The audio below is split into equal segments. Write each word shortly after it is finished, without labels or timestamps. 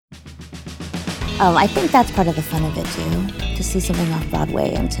I think that's part of the fun of it too, to see something off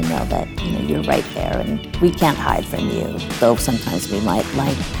Broadway and to know that you're right there and we can't hide from you, though sometimes we might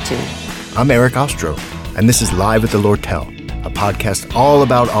like to. I'm Eric Ostro, and this is Live at the Lortel, a podcast all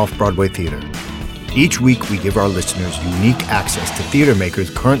about off-Broadway theater. Each week we give our listeners unique access to theater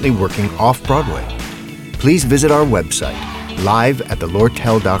makers currently working off-Broadway. Please visit our website,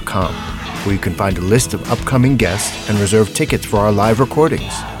 liveathelortel.com, where you can find a list of upcoming guests and reserve tickets for our live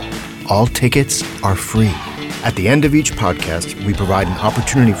recordings. All tickets are free. At the end of each podcast, we provide an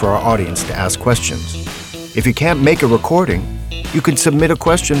opportunity for our audience to ask questions. If you can't make a recording, you can submit a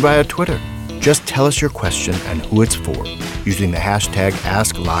question via Twitter. Just tell us your question and who it's for, using the hashtag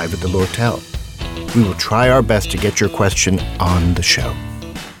AskLiveAtTheLortel. We will try our best to get your question on the show.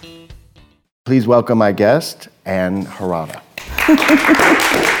 Please welcome my guest, Ann Harada.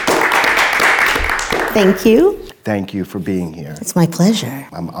 Thank you. Thank you for being here. It's my pleasure.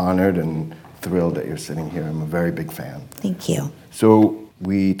 I'm honored and thrilled that you're sitting here. I'm a very big fan. Thank you. So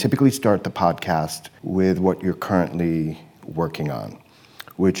we typically start the podcast with what you're currently working on,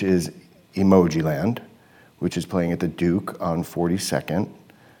 which is Emojiland, which is playing at the Duke on 42nd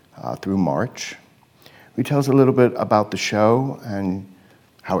through March. Will you tell us a little bit about the show and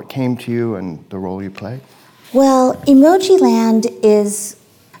how it came to you and the role you play? Well, Emojiland is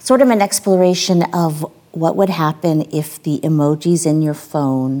sort of an exploration of what would happen if the emojis in your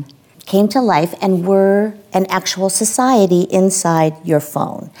phone came to life and were an actual society inside your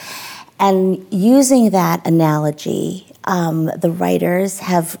phone. And using that analogy, the writers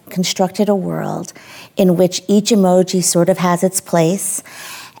have constructed a world in which each emoji sort of has its place,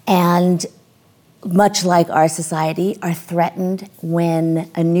 and much like our society, are threatened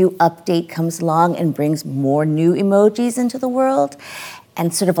when a new update comes along and brings more new emojis into the world,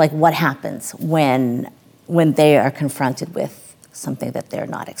 and sort of like what happens when they are confronted with something that they're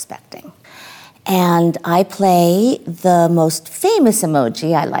not expecting. And I play the most famous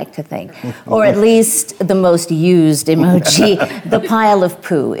emoji, I like to think, or at least the most used emoji, the pile of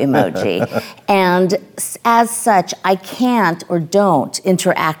poo emoji. And as such, I can't or don't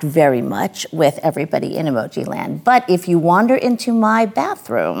interact very much with everybody in Emojiland. But if you wander into my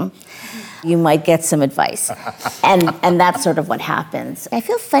bathroom, you might get some advice. And that's sort of what happens. I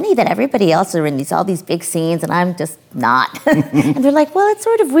feel funny that everybody else are in all these big scenes and I'm just not. And they're like, well, it's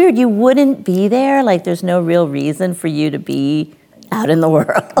sort of weird. You wouldn't be there. Like, there's no real reason for you to be out in the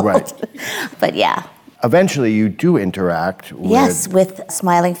world. Right. But yeah. Eventually, you do interact with... Yes, with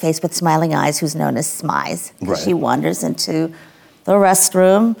Smiling Face with Smiling Eyes, who's known as Smize. Right. She wanders into the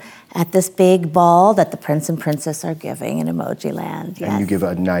restroom at this big ball that the prince and princess are giving in Emojiland. Yes. And you give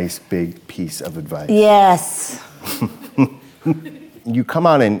a nice big piece of advice. Yes. You come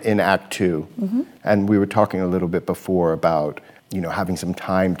on in Act 2, and we were talking a little bit before about, having some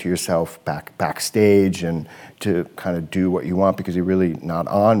time to yourself backstage and to kind of do what you want because you're really not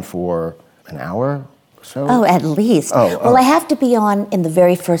on for an hour. So? Oh, at least. Well, I have to be on in the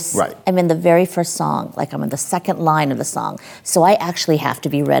very first, right. I'm in the very first song, like I'm in the second line of the song. So I actually have to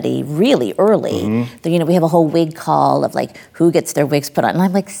be ready really early. We have a whole wig call of like, who gets their wigs put on? And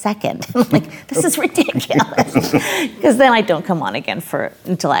I'm like, second. I'm like, this is ridiculous. Because then I don't come on again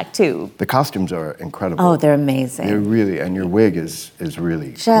until Act 2. The costumes are incredible. Oh, they're amazing. They're really, and your wig is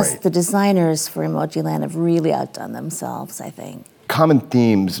really Just great. The designers for Emojiland have really outdone themselves, I think. Common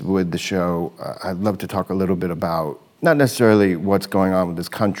themes with the show, I'd love to talk a little bit about, not necessarily what's going on with this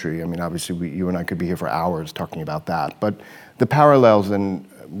country. I mean, obviously, you and I could be here for hours talking about that, but the parallels and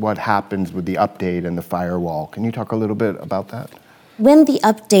what happens with the update and the firewall. Can you talk a little bit about that? When the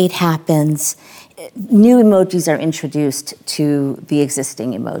update happens, new emojis are introduced to the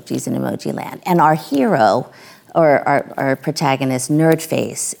existing emojis in Emojiland. And our hero, or our protagonist,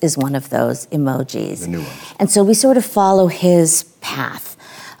 Nerdface, is one of those emojis. The new ones. And so we sort of follow his path,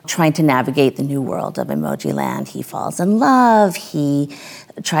 trying to navigate the new world of Emojiland. He falls in love, he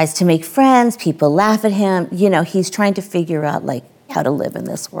tries to make friends, people laugh at him. He's trying to figure out, like, how to live in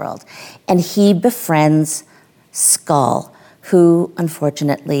this world. And he befriends Skull, who,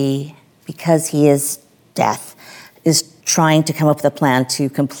 unfortunately, because he is death, is trying to come up with a plan to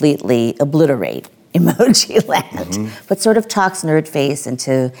completely obliterate Emojiland, but sort of talks Nerdface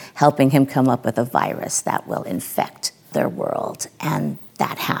into helping him come up with a virus that will infect their world. And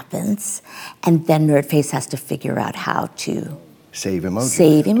that happens. And then Nerdface has to figure out how to save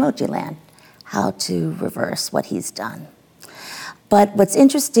Emojiland, how to reverse what he's done. But what's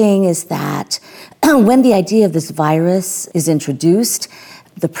interesting is that when the idea of this virus is introduced,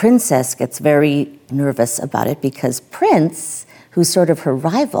 the princess gets very nervous about it because Prince, who's sort of her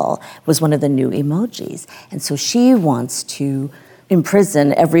rival, was one of the new emojis. And so she wants to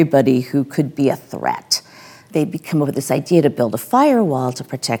imprison everybody who could be a threat. They come up with this idea to build a firewall to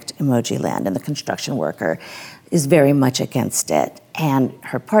protect Emoji Land, and the construction worker is very much against it. And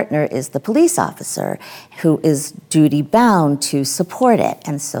her partner is the police officer who is duty-bound to support it.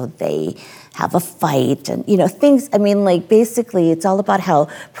 And so they have a fight and, things, basically it's all about how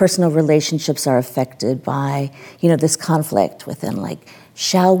personal relationships are affected by, this conflict within,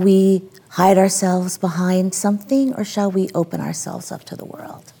 shall we hide ourselves behind something or shall we open ourselves up to the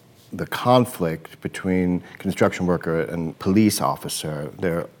world? The conflict between construction worker and police officer,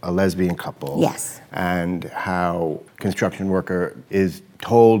 they're a lesbian couple. Yes. And how construction worker is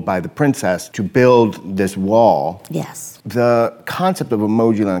told by the princess to build this wall. Yes. The concept of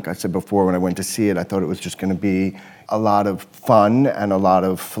Emoji Land, like I said before, when I went to see it, I thought it was just going to be a lot of fun and a lot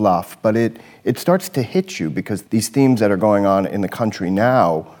of fluff. But it starts to hit you because these themes that are going on in the country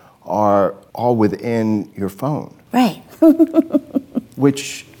now are all within your phone. Right.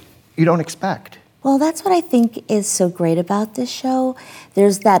 Which you don't expect. Well, that's what I think is so great about this show.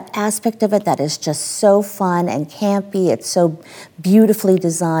 There's that aspect of it that is just so fun and campy. It's so beautifully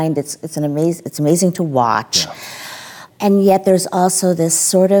designed. It's amazing to watch. Yeah. And yet there's also this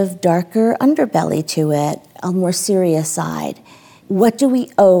sort of darker underbelly to it, a more serious side. What do we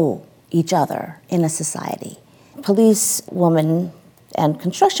owe each other in a society? Policewoman and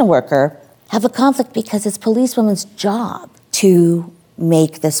construction worker have a conflict because it's policewoman's job to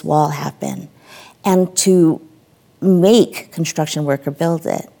make this wall happen and to make construction worker build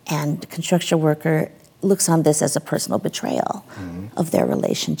it. And construction worker looks on this as a personal betrayal of their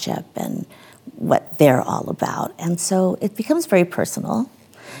relationship and what they're all about. And so it becomes very personal.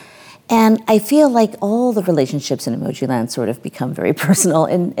 And I feel like all the relationships in Emoji Land sort of become very personal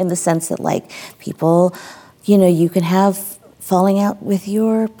in the sense that people, you can have falling out with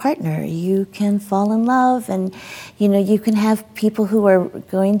your partner, you can fall in love, and you can have people who are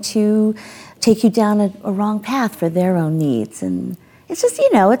going to take you down a wrong path for their own needs. And it's just,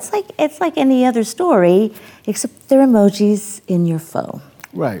 it's like any other story, except they're emojis in your phone.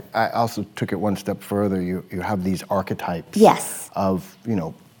 Right. I also took it one step further. You have these archetypes Yes. of,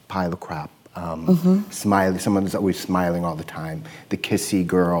 pile of crap, smiley, someone that's always smiling all the time, the kissy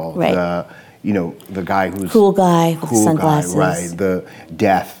girl, right. The guy who's cool guy with sunglasses. Guy, right? The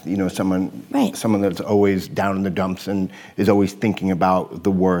death, someone that's always down in the dumps and is always thinking about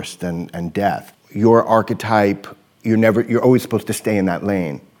the worst and death. Your archetype, you're always supposed to stay in that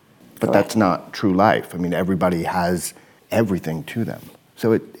lane, but Correct. That's not true life. Everybody has everything to them,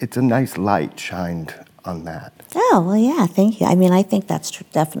 so it's a nice light shined on that. Oh well, yeah, thank you. I think that's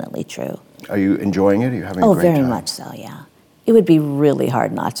definitely true. Are you enjoying it? Are you having a great time? Oh, very much so. Yeah. It would be really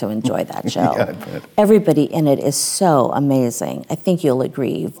hard not to enjoy that show. Yeah, I bet. Everybody in it is so amazing. I think you'll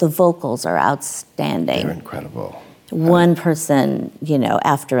agree. The vocals are outstanding. They're incredible. One person,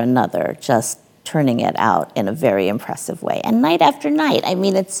 after another, just turning it out in a very impressive way. And night after night.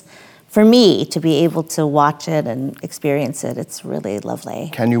 It's, for me, to be able to watch it and experience it, it's really lovely.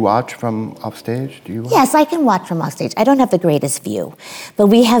 Can you watch from offstage? Do you watch? Yes, I can watch from offstage. I don't have the greatest view, but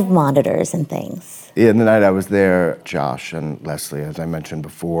we have monitors and things. Yeah, the night I was there, Josh and Leslie, as I mentioned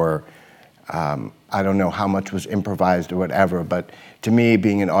before, I don't know how much was improvised or whatever, but to me,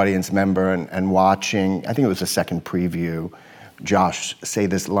 being an audience member and watching, I think it was the second preview, Josh say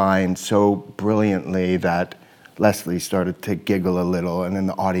this line so brilliantly that Leslie started to giggle a little, and then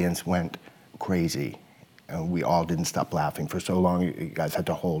the audience went crazy. And we all didn't stop laughing for so long. You guys had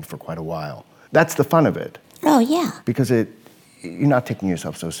to hold for quite a while. That's the fun of it. Oh, yeah. Because you're not taking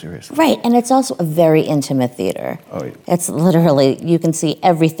yourself so seriously. Right, and it's also a very intimate theater. Oh, yeah. It's literally, you can see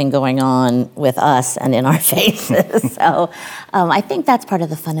everything going on with us and in our faces. So I think that's part of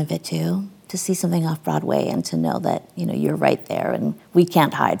the fun of it, too, to see something off Broadway and to know that, you're right there and we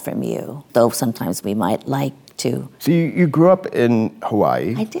can't hide from you, though sometimes we might like to. So you grew up in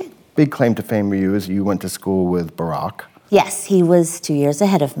Hawaii. I did. Big claim to fame for you is you went to school with Barack. Yes, he was 2 years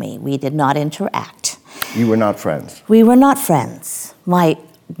ahead of me. We did not interact. You were not friends? We were not friends. My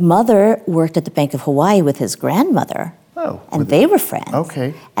mother worked at the Bank of Hawaii with his grandmother. Oh. And they were friends.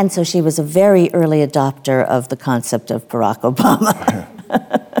 Okay. And so she was a very early adopter of the concept of Barack Obama.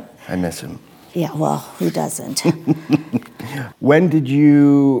 I miss him. Yeah, well, who doesn't? When did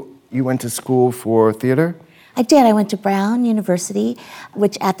you went to school for theater? I did. I went to Brown University,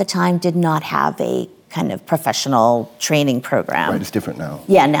 which at the time did not have a kind of professional training program. Right, it's different now.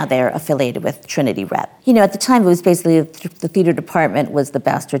 Yeah, now they're affiliated with Trinity Rep. At the time it was basically the theater department was the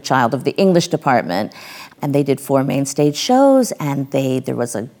bastard child of the English department, and they did 4 main stage shows, and there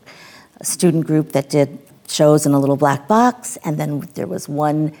was a student group that did shows in a little black box, and then there was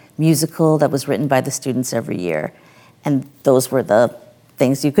one musical that was written by the students every year. And those were the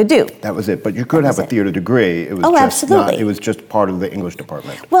things you could do. That was it. But you could have a theater degree. It was absolutely. It was just part of the English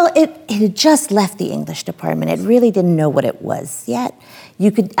department. Well, it had just left the English department. It really didn't know what it was yet.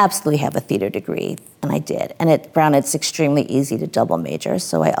 You could absolutely have a theater degree, and I did. And at Brown, it's extremely easy to double major,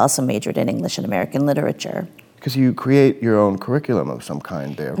 so I also majored in English and American literature. Because you create your own curriculum of some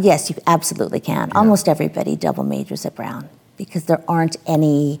kind there. Yes, you absolutely can. Yeah. Almost everybody double majors at Brown because there aren't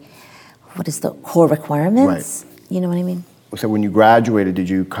any, core requirements? Right. You know what I mean? So when you graduated, did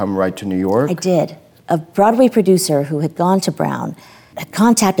you come right to New York? I did. A Broadway producer who had gone to Brown had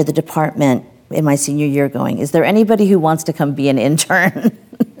contacted the department in my senior year going, is there anybody who wants to come be an intern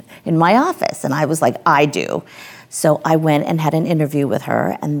in my office? And I was like, I do. So I went and had an interview with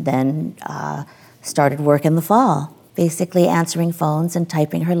her and then started work in the fall, basically answering phones and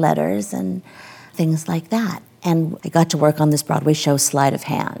typing her letters and things like that. And I got to work on this Broadway show, Sleight of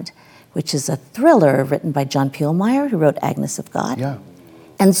Hand, which is a thriller written by John Peel-Meyer, who wrote Agnes of God. Yeah.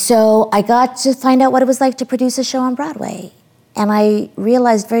 And so I got to find out what it was like to produce a show on Broadway. And I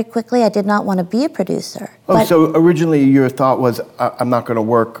realized very quickly I did not want to be a producer. Oh, so originally your thought was, I'm not going to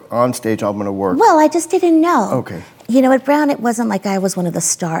work on stage, I'm going to work... Well, I just didn't know. Okay. You know, at Brown, it wasn't like I was one of the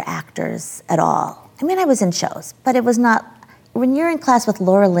star actors at all. I mean, I was in shows, but it was not... When you're in class with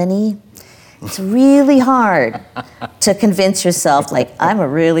Laura Linney, it's really hard to convince yourself, like, I'm a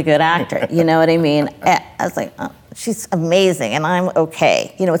really good actor. You know what I mean? I was like, oh, she's amazing, and I'm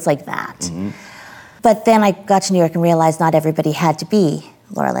okay. You know, it's like that. Mm-hmm. But then I got to New York and realized not everybody had to be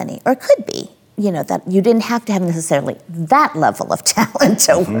Laura Linney, or could be. You know, that you didn't have to have necessarily that level of talent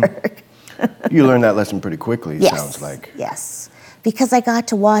to work. You learned that lesson pretty quickly, it sounds like. Yes, because I got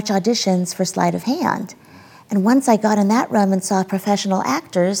to watch auditions for Sleight of Hand. And once I got in that room and saw professional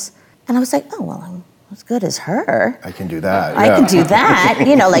actors, and I was like, oh, well, I'm as good as her. I can do that. I can do that.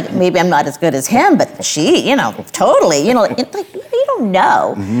 You know, like maybe I'm not as good as him, but she, you know, totally. You know, like you don't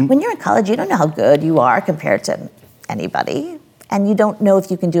know. Mm-hmm. When you're in college, you don't know how good you are compared to anybody. And you don't know if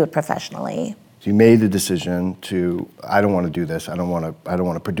you can do it professionally. So you made the decision to, I don't want to do this. I don't want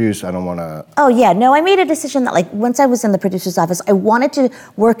to produce. I don't want to. Oh yeah, no. I made a decision that, like, once I was in the producer's office, I wanted to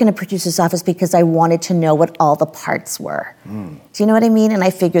work in a producer's office because I wanted to know what all the parts were. Mm. Do you know what I mean? And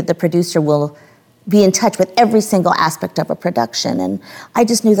I figured the producer will be in touch with every single aspect of a production. And I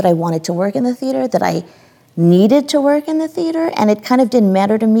just knew that I wanted to work in the theater, that I needed to work in the theater, and it kind of didn't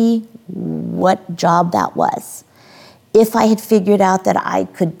matter to me what job that was. If I had figured out that I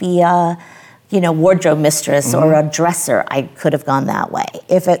could be a wardrobe mistress or a dresser, I could have gone that way.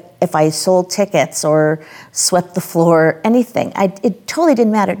 If I sold tickets or swept the floor, anything, it totally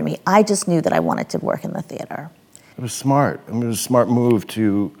didn't matter to me. I just knew that I wanted to work in the theater. It was smart. I mean, it was a smart move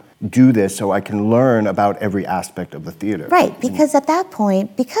to do this so I can learn about every aspect of the theater. Right, because at that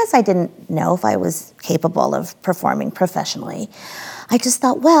point, because I didn't know if I was capable of performing professionally, I just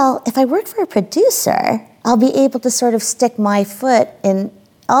thought, well, if I work for a producer, I'll be able to sort of stick my foot in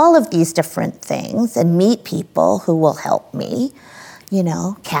all of these different things and meet people who will help me, you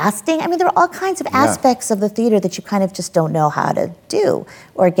know, casting. I mean, there are all kinds of aspects of the theater that you kind of just don't know how to do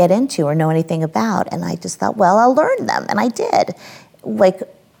or get into or know anything about. And I just thought, well, I'll learn them. And I did. Like,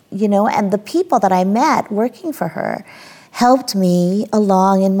 you know, and the people that I met working for her helped me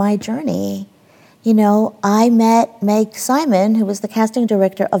along in my journey. You know, I met Meg Simon, who was the casting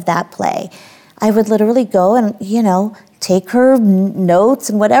director of that play. I would literally go and, you know, take her notes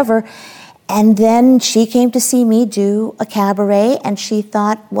and whatever. And then she came to see me do a cabaret, and she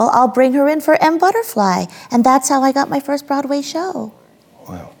thought, well, I'll bring her in for M. Butterfly. And that's how I got my first Broadway show.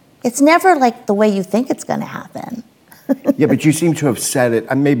 Wow. It's never like the way you think it's going to happen. Yeah, but you seem to have set it,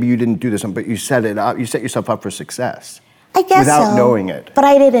 and maybe you didn't do this, but you set it up, you set yourself up for success. I guess without knowing it. But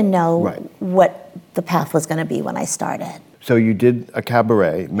I didn't know what the path was going to be when I started. So you did a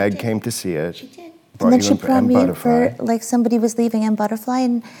cabaret, Meg came to see it. She did. And then she brought me in for, like, somebody was leaving M. Butterfly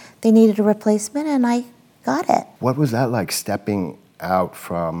and they needed a replacement, and I got it. What was that like, stepping out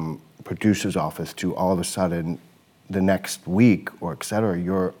from producer's office to all of a sudden the next week or et cetera,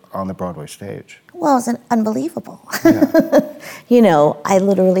 you're on the Broadway stage? Well, it was unbelievable. Yeah. You know, I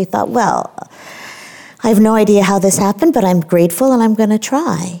literally thought, well, I have no idea how this happened, but I'm grateful and I'm going to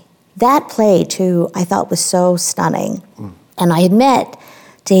try. That play, too, I thought was so stunning. Mm. And I had met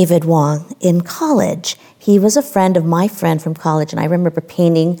David Wong in college. He was a friend of my friend from college, and I remember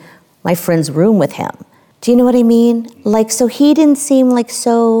painting my friend's room with him. Do you know what I mean? Like, so he didn't seem like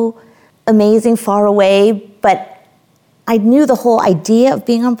so amazing far away, but I knew the whole idea of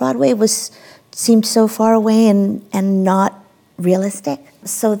being on Broadway seemed so far away and not realistic.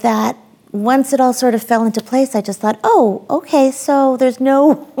 So that once it all sort of fell into place, I just thought, oh, okay, so there's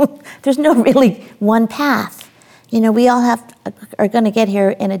no really one path. We all are going to get here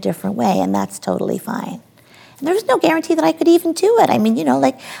in a different way, and that's totally fine. And there was no guarantee that I could even do it. I mean,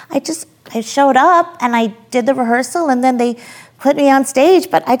 I showed up and I did the rehearsal, and then they put me on stage,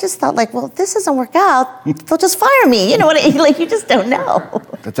 but I just thought well, if this doesn't work out, they'll just fire me. You know what I mean? You just don't know.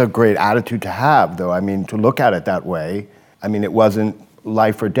 That's a great attitude to have, though. I mean, to look at it that way. I mean, it wasn't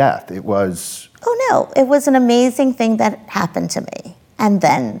life or death. It was... Oh, no. It was an amazing thing that happened to me. And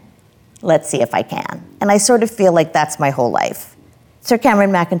then, let's see if I can. And I sort of feel like that's my whole life. Sir Cameron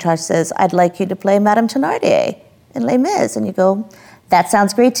Mackintosh says, I'd like you to play Madame Thénardier in Les Mis. And you go, that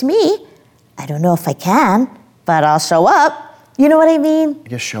sounds great to me. I don't know if I can, but I'll show up. You know what I mean? I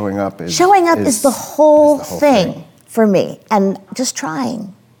guess showing up is the whole thing for me. And just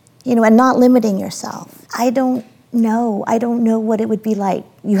trying, and not limiting yourself. I don't know what it would be like.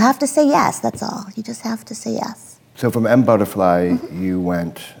 You have to say yes, that's all. You just have to say yes. So from M. Butterfly, you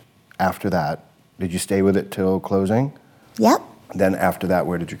went after that. Did you stay with it till closing? Yep. Then after that,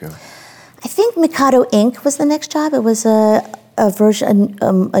 where did you go? I think Mikado Inc. was the next job. It was a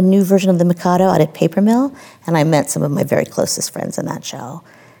new version of the Mikado out at Paper Mill, and I met some of my very closest friends in that show.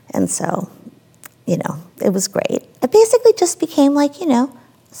 And so, it was great. It basically just became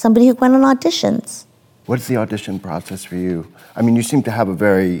somebody who went on auditions. What's the audition process for you? I mean, you seem to have a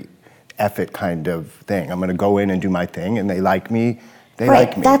very effort kind of thing. I'm going to go in and do my thing, and they like me.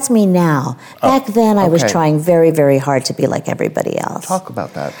 Like me. That's me now. Back then, I was trying very, very hard to be like everybody else. Talk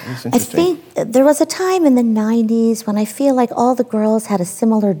about that. It's interesting. I think there was a time in the 90s when I feel like all the girls had a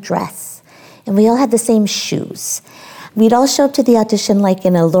similar dress, and we all had the same shoes. We'd all show up to the audition like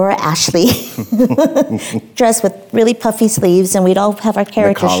in a Laura Ashley dress with really puffy sleeves, and we'd all have our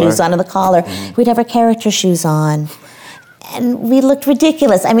character shoes on, and the collar. Mm-hmm. We'd have our character shoes on. And we looked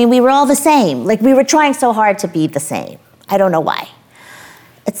ridiculous. I mean, we were all the same. We were trying so hard to be the same. I don't know why.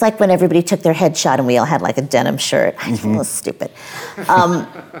 It's like when everybody took their headshot and we all had a denim shirt. I feel stupid.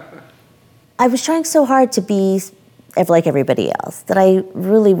 I was trying so hard to be like everybody else that I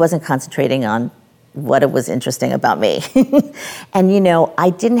really wasn't concentrating on what was interesting about me. And I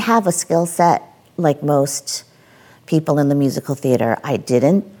didn't have a skill set like most people in the musical theater. I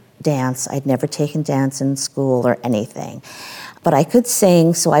didn't dance. I'd never taken dance in school or anything. But I could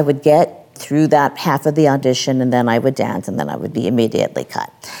sing, so I would get through that half of the audition, and then I would dance, and then I would be immediately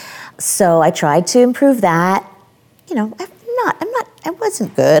cut. So I tried to improve that. I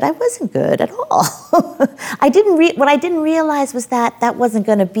wasn't good. I wasn't good at all. What I didn't realize was that wasn't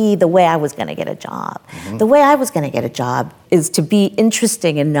going to be the way I was going to get a job. Mm-hmm. The way I was going to get a job is to be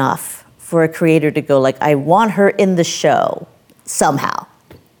interesting enough for a creator to go I want her in the show somehow.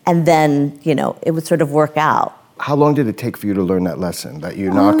 And then, it would sort of work out. How long did it take for you to learn that lesson? That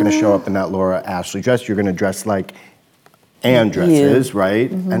you're not going to show up in that Laura Ashley dress, you're going to dress like Anne dresses,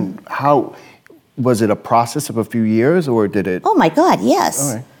 right? Mm-hmm. And how, was it a process of a few years, or did it? Oh my God, yes.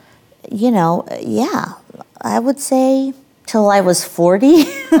 All right. Yeah. I would say till I was 40.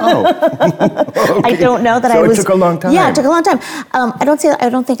 Oh. Okay. I don't know that so I was. It took a long time. Yeah, it took a long time. I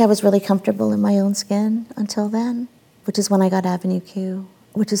don't think I was really comfortable in my own skin until then, which is when I got Avenue Q,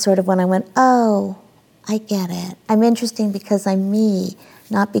 which is sort of when I went, oh, I get it. I'm interesting because I'm me,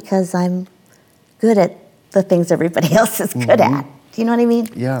 not because I'm good at the things everybody else is good at. Do you know what I mean?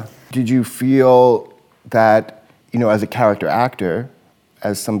 Yeah. Did you feel that, as a character actor,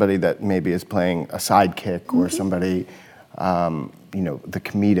 as somebody that maybe is playing a sidekick or somebody, the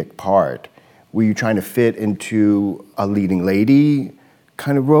comedic part, were you trying to fit into a leading lady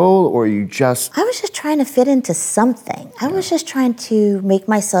kind of role, or you just... I was just trying to fit into something. I was just trying to make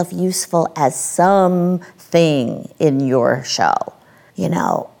myself useful as something in your show.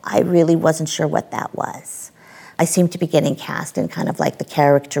 I really wasn't sure what that was. I seemed to be getting cast in kind of like the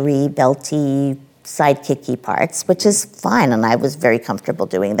character-y, belty, sidekicky parts, which is fine, and I was very comfortable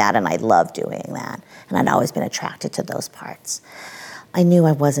doing that, and I loved doing that, and I'd always been attracted to those parts. I knew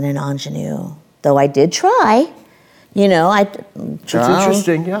I wasn't an ingenue, though I did try. It's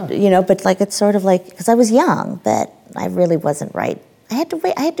interesting, yeah. But it's sort of because I was young, but I really wasn't right. I had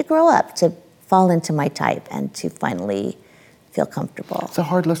to grow up to fall into my type and to finally feel comfortable. It's a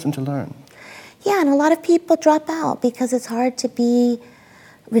hard lesson to learn. Yeah, and a lot of people drop out because it's hard to be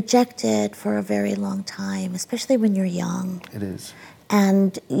rejected for a very long time, especially when you're young. It is.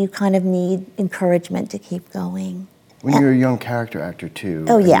 And you kind of need encouragement to keep going. When you're a young character actor, too,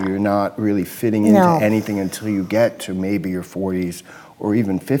 you're not really fitting into anything until you get to maybe your 40s or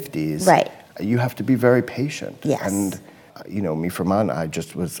even 50s. Right. You have to be very patient. Yes. And, me for mine, I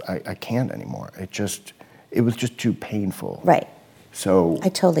can't anymore. It was just too painful. Right. So... I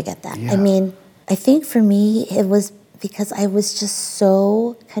totally get that. Yeah. I mean, I think for me, it was because I was just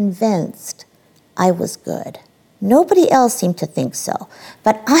so convinced I was good. Nobody else seemed to think so.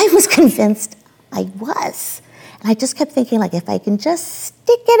 But I was convinced I was. And I just kept thinking, like, if I can just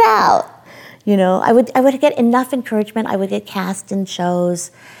stick it out, I would get enough encouragement. I would get cast in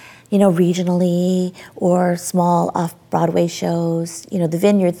shows, regionally or small off-Broadway shows. The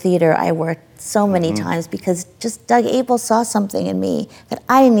Vineyard Theater, I worked so many times because just Doug Abel saw something in me that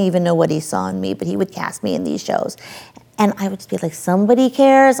I didn't even know what he saw in me, but he would cast me in these shows. And I would just be like, somebody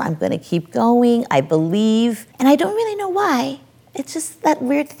cares, I'm gonna keep going, I believe. And I don't really know why. It's just that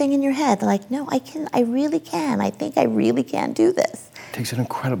weird thing in your head, like, no, I really can. I think I really can do this. It takes an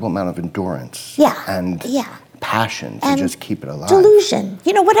incredible amount of endurance. And passion to just keep it alive. Delusion,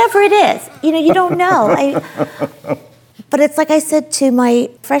 whatever it is. You don't know. But it's like I said to my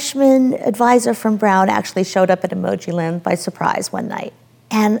freshman advisor from Brown, actually showed up at Emoji Land by surprise one night.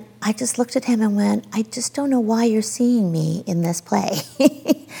 And I just looked at him and went, I just don't know why you're seeing me in this play.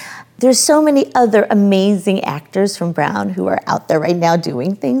 There's so many other amazing actors from Brown who are out there right now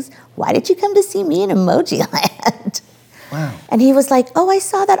doing things. Why did you come to see me in Emoji Land? Wow. And he was like, oh, I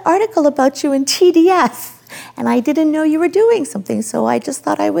saw that article about you in TDS. And I didn't know you were doing something, so I just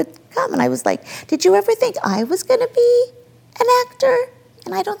thought I would come. And I was like, did you ever think I was going to be an actor?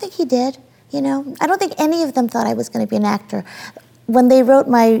 And I don't think he did, I don't think any of them thought I was going to be an actor. When they wrote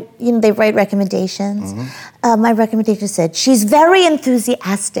they write recommendations. My recommendation said, she's very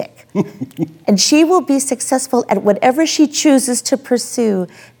enthusiastic. And she will be successful at whatever she chooses to pursue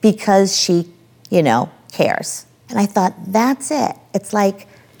because she, cares. And I thought, that's it. It's like,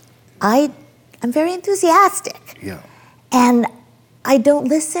 I'm very enthusiastic. Yeah. And I don't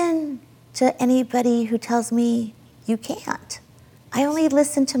listen to anybody who tells me you can't. I only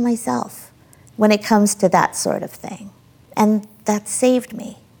listen to myself when it comes to that sort of thing. And that saved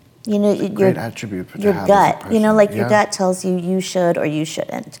me. Great attribute to your have gut, as a person. your gut tells you you should or you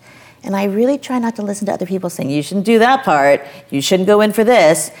shouldn't. And I really try not to listen to other people saying, you shouldn't do that part, you shouldn't go in for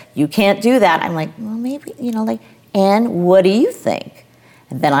this, you can't do that. I'm like, well, maybe, and what do you think?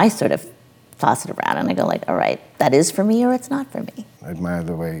 And then I sort of toss it around and I go like, all right, that is for me or it's not for me. I admire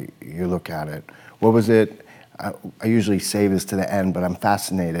the way you look at it. What was it? I usually save this to the end, but I'm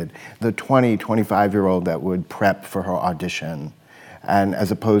fascinated. The 25-year-old that would prep for her audition, and as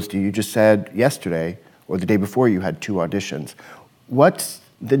opposed to, you just said yesterday, or the day before, you had 2 auditions. What's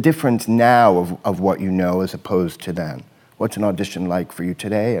the difference now of what you know as opposed to then? What's an audition like for you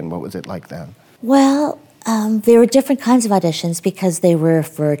today, and what was it like then? Well, there were different kinds of auditions because they were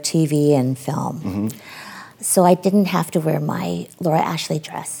for TV and film. So I didn't have to wear my Laura Ashley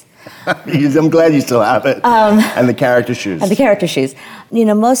dress. I'm glad you still have it. And the character shoes. And the character shoes.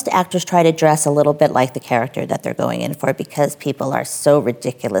 Most actors try to dress a little bit like the character that they're going in for because people are so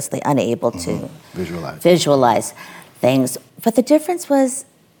ridiculously unable to visualize things. But the difference was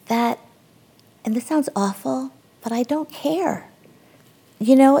that, and this sounds awful, but I don't care.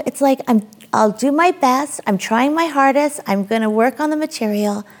 It's like I'll do my best, I'm trying my hardest, I'm going to work on the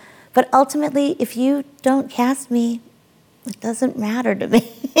material, but ultimately, if you don't cast me, it doesn't matter to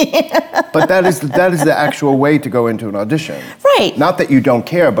me. But that is the actual way to go into an audition. Right. Not that you don't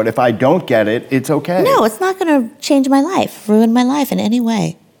care, but if I don't get it, it's okay. No, it's not going to change my life, ruin my life in any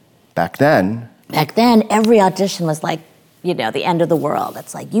way. Back then, every audition was like, the end of the world.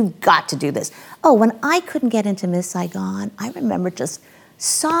 It's like, you've got to do this. Oh, when I couldn't get into Miss Saigon, I remember just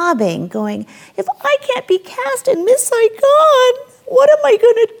sobbing, going, if I can't be cast in Miss Saigon, what am I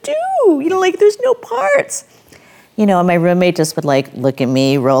going to do? There's no parts. And my roommate just would look at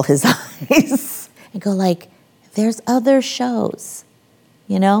me, roll his eyes, and go there's other shows,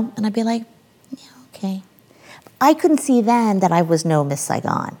 and I'd be like, yeah, okay. I couldn't see then that I was no Miss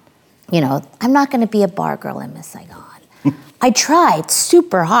Saigon. I'm not going to be a bar girl in Miss Saigon. I tried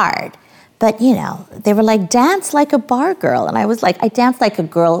super hard, but they were like, dance like a bar girl. And I was like, I dance like a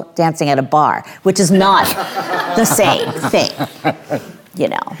girl dancing at a bar, which is not the same thing.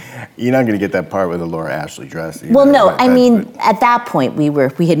 You're not going to get that part with a Laura Ashley dress. Well, no, at that point we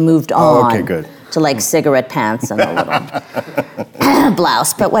had moved on. Oh, okay, good. To cigarette pants and a little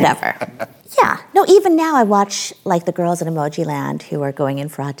blouse, but whatever. Yeah, no, even now I watch the girls at Emoji Land who are going in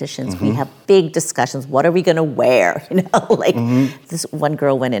for auditions. We have big discussions. What are we going to wear? This one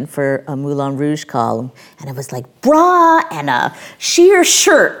girl went in for a Moulin Rouge call and it was bra and a sheer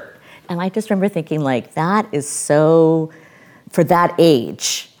shirt. And I just remember thinking that is so, for that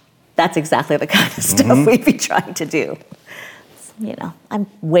age, that's exactly the kind of stuff we'd be trying to do. I'm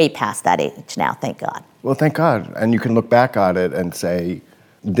way past that age now, thank God. Well, thank God. And you can look back on it and say,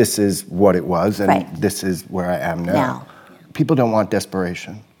 this is what it was, and this is where I am now. People don't want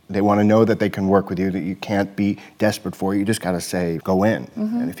desperation. They want to know that they can work with you, that you can't be desperate for it. You just got to say, go in.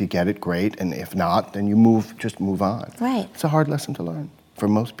 And if you get it, great. And if not, then you just move on. Right. It's a hard lesson to learn for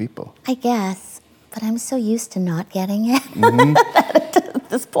most people. I guess, but I'm so used to not getting it that at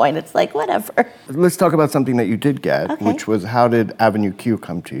this point it's like, whatever. Let's talk about something that you did get, Okay. which was, how did Avenue Q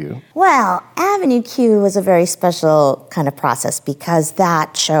come to you? Well, Avenue Q was a very special kind of process because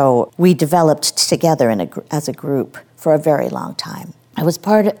that show we developed together as a group for a very long time. I was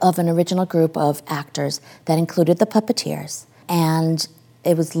part of an original group of actors that included the puppeteers. And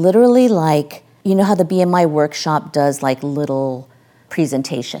it was literally like, you know how the BMI workshop does like little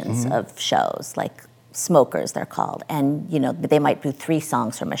presentations of shows, like smokers they're called. And, you know, they might do 3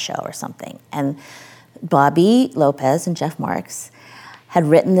 songs from a show or something. And Bobby Lopez and Jeff Marks had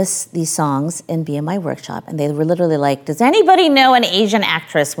written these songs in BMI workshop. And they were literally like, does anybody know an Asian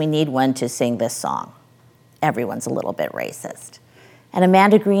actress? We need one to sing this song. Everyone's a little bit racist. And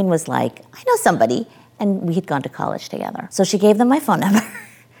Amanda Green was like, I know somebody. And we had gone to college together. So she gave them my phone number.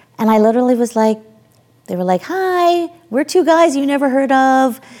 And I literally was like, they were like, hi, we're 2 guys you never heard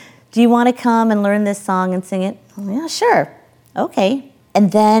of. Do you want to come and learn this song and sing it? Yeah, sure. Okay.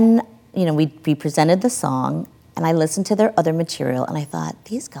 And then, you know, we presented the song and I listened to their other material and I thought,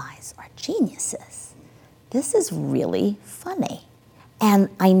 these guys are geniuses. This is really funny. And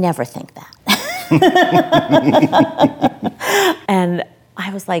I never think that. And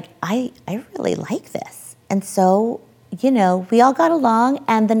I was like, I really like this. And so, you know, we all got along,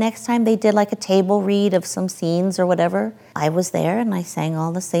 and the next time they did like a table read of some scenes or whatever, I was there and I sang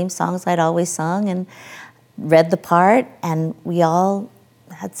all the same songs I'd always sung and read the part, and we all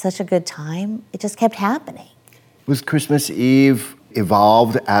had such a good time. It just kept happening. Was Christmas Eve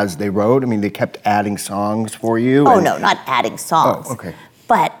evolved as they wrote? I mean, they kept adding songs for you? Oh, no, not adding songs. Oh, okay.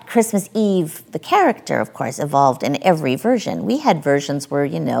 But Christmas Eve, the character, of course, evolved in every version. We had versions where,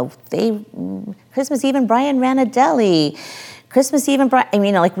 you know, Christmas Eve and Brian ran a deli. Christmas Eve and Brian, I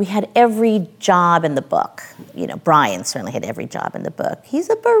mean, like we had every job in the book. You know, Brian certainly had every job in the book. He's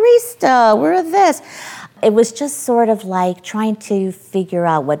a barista, we're this. It was just sort of like trying to figure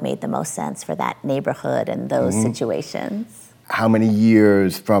out what made the most sense for that neighborhood and those situations. How many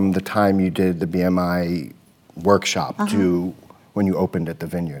years from the time you did the BMI workshop to when you opened at the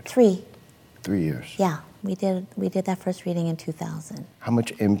Vineyard? 3. 3 years. Yeah, we did that first reading in 2000. How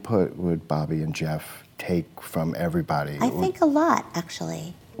much input would Bobby and Jeff take from everybody? I think a lot,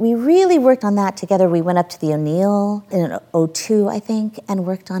 actually. We really worked on that together. We went up to the O'Neill in 2002, I think, and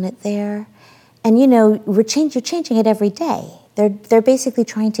worked on it there. And you know, you're changing it every day. They're basically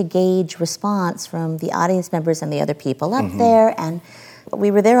trying to gauge response from the audience members and the other people up there. And we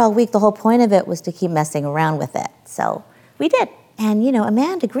were there all week. The whole point of it was to keep messing around with it. So we did. And you know,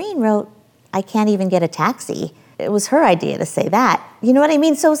 Amanda Green wrote, I can't even get a taxi. It was her idea to say that. You know what I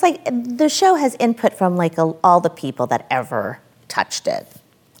mean? So it's like the show has input from like all the people that ever touched it.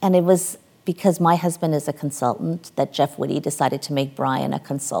 And it was because my husband is a consultant that Jeff Whitty decided to make Brian a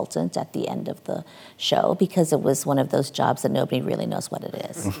consultant at the end of the show because it was one of those jobs that nobody really knows what it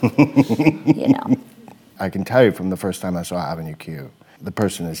is. You know. I can tell you from the first time I saw Avenue Q, the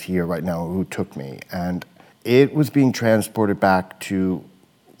person is here right now who took me, and it was being transported back to,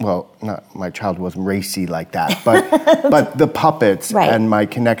 well, not, my childhood wasn't racy like that, but the puppets Right. and my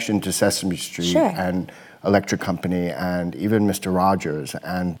connection to Sesame Street Sure. and Electric Company and even Mr. Rogers,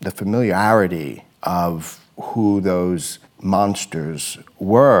 and the familiarity of who those monsters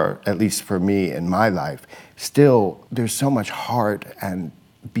were, at least for me in my life. Still, there's so much heart and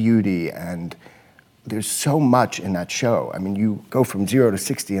beauty, and there's so much in that show. I mean, you go from 0 to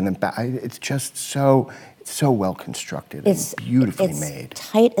 60 and then back. It's just so well constructed and beautifully made. It's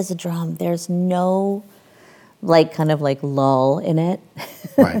tight as a drum. There's no kind of lull in it.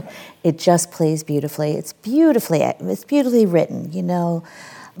 Right. It just plays beautifully. It's beautifully written, you know.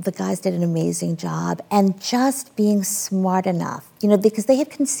 The guys did an amazing job, and just being smart enough, you know, because they had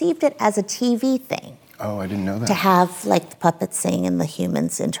conceived it as a TV thing. Oh, I didn't know that. To have the puppets sing and the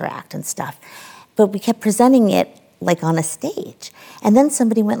humans interact and stuff. But we kept presenting it on a stage. And then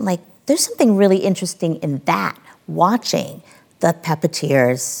somebody went there's something really interesting in that, watching the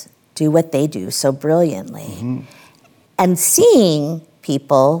puppeteers do what they do so brilliantly. And seeing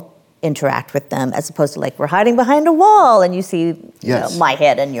people interact with them as opposed to we're hiding behind a wall and you see you know, my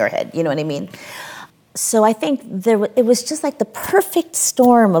head and your head, you know what I mean? So I think it was just the perfect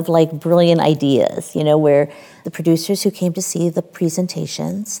storm of brilliant ideas, you know, where the producers who came to see the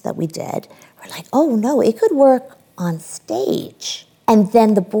presentations that we did were like, oh no, it could work on stage. And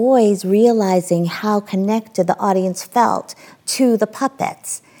then the boys realizing how connected the audience felt to the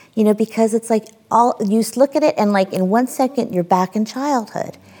puppets, you know, because it's you look at it and in 1 second you're back in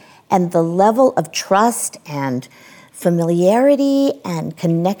childhood. And the level of trust and familiarity and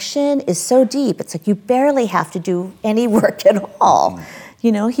connection is so deep. It's like you barely have to do any work at all.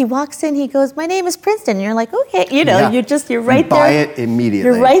 You know, he walks in, he goes, "My name is Princeton." And you're like, okay, you know, you're right there. Buy it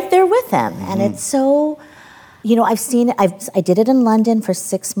immediately. You're right there with him. And it's so, you know, I've seen it. I did it in London for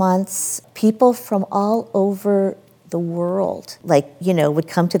 6 months. People from all over the world, like, you know, would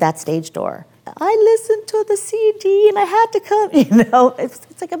come to that stage door. I listened to the CD and I had to come, you know. It's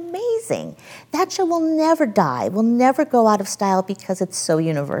like amazing. That show will never die, will never go out of style because it's so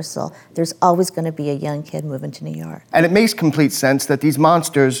universal. There's always going to be a young kid moving to New York. And it makes complete sense that these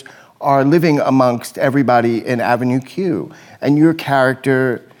monsters are living amongst everybody in Avenue Q. And your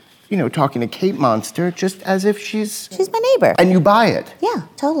character, you know, talking to Kate Monster just as if she's my neighbor. And you buy it. Yeah,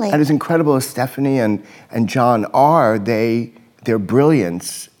 totally. And as incredible as Stephanie and John are, their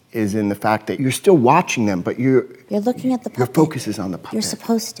brilliance is in the fact that you're still watching them, but you're looking at the puppet. Your focus is on the puppet. You're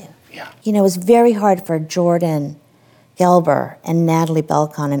supposed to. Yeah. You know, it was very hard for Jordan Gelber and Natalie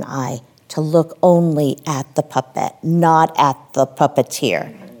Belcon and I to look only at the puppet, not at the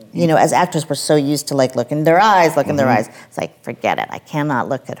puppeteer. You know, as actors, we're so used to like looking in their eyes, It's like, forget it. I cannot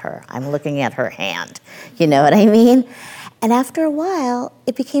look at her. I'm looking at her hand. You know what I mean? And after a while,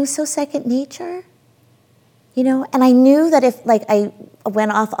 it became so second nature. You know, and I knew that if like I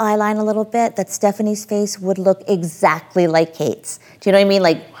went off eyeline a little bit, that Stephanie's face would look exactly like Kate's. Do you know what I mean?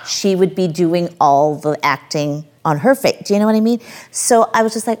 Like she would be doing all the acting on her face. Do you know what I mean? So I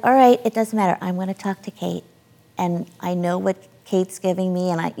was just like, all right, it doesn't matter. I'm going to talk to Kate, and I know what Kate's giving me,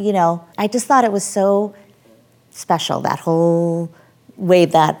 and I just thought it was so special, that whole way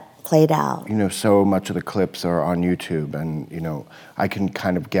that played out. You know, so much of the clips are on YouTube, and you know, I can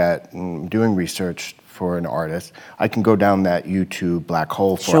kind of get doing research for an artist, I can go down that YouTube black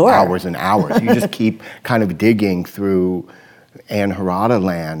hole for hours and hours. You just keep kind of digging through Anne Harada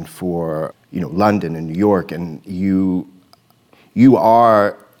land for, you know, London and New York, and you're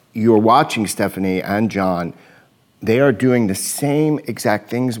watching Stephanie and John. They are doing the same exact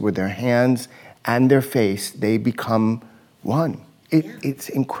things with their hands and their face. They become one. It's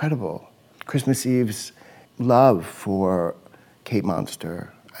incredible. Christmas Eve's love for Kate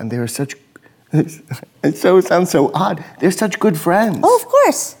Monster, and they're such. It sounds so odd. They're such good friends. Oh, of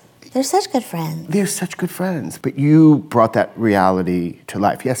course. They're such good friends. They're such good friends. But you brought that reality to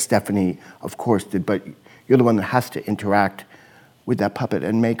life. Yes, Stephanie, of course, did, but you're the one that has to interact with that puppet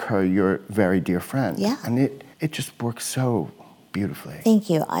and make her your very dear friend. Yeah. And it just works so beautifully. Thank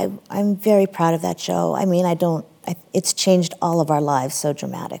you. I'm very proud of that show. I mean, it's changed all of our lives so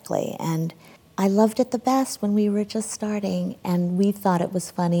dramatically. And I loved it the best when we were just starting, and we thought it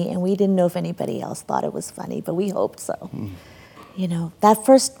was funny, and we didn't know if anybody else thought it was funny, but we hoped so. You know, that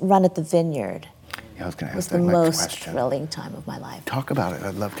first run at the Vineyard was the most thrilling time of my life. Talk about it.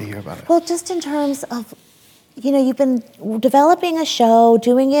 I'd love to hear about it. Well, just in terms of, you know, you've been developing a show,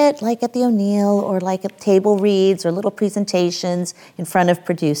 doing it like at the O'Neill or like at table reads or little presentations in front of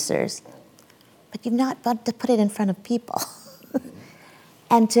producers, but you've not got to put it in front of people.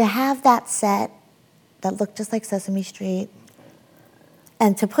 And to have that set that looked just like Sesame Street,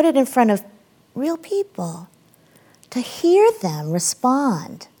 and to put it in front of real people, to hear them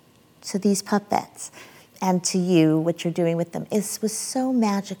respond to these puppets and to you, what you're doing with them, was so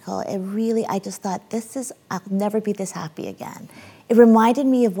magical. I just thought, I'll never be this happy again. It reminded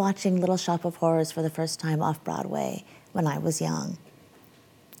me of watching Little Shop of Horrors for the first time off Broadway when I was young,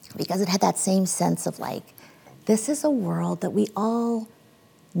 because it had that same sense of like, this is a world that we all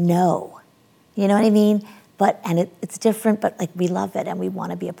know, you know what I mean? It's different, but like we love it and we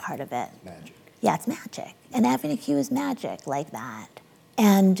want to be a part of it. Magic. Yeah, it's magic. And Avenue Q is magic like that.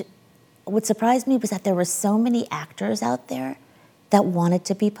 And what surprised me was that there were so many actors out there that wanted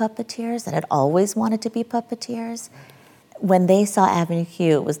to be puppeteers, that had always wanted to be puppeteers. When they saw Avenue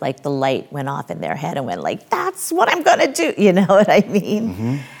Q, it was like the light went off in their head and went like, that's what I'm gonna do, you know what I mean?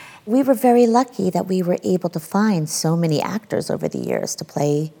 Mm-hmm. We were very lucky that we were able to find so many actors over the years to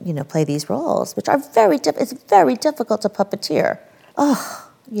play these roles, which are it's very difficult to puppeteer.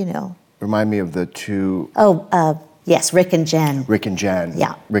 Oh, you know. Remind me of the two. Yes, Rick and Jen. Rick and Jen.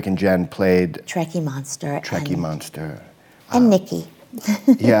 Yeah. Rick and Jen played Trekkie Monster. And Nikki.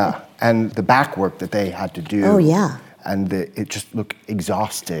 Yeah, and the back work that they had to do. Oh, yeah. And it just looked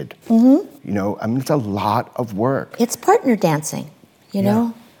exhausted. Mm-hmm. You know, I mean, it's a lot of work. It's partner dancing, you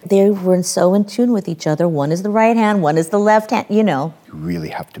know? They were so in tune with each other. One is the right hand, one is the left hand, you know. You really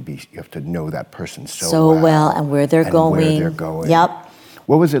have to know that person so well and where they're going. Yep.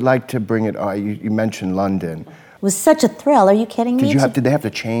 What was it like to bring it, you mentioned London. It was such a thrill, are you kidding me? Did they have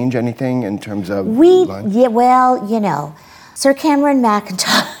to change anything in terms of London? Yeah, well, you know, Sir Cameron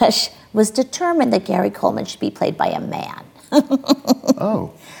Mackintosh was determined that Gary Coleman should be played by a man.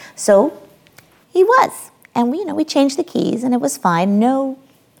 Oh. So he was. And we changed the keys and it was fine. No,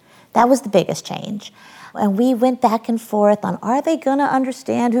 that was the biggest change. And we went back and forth on, are they going to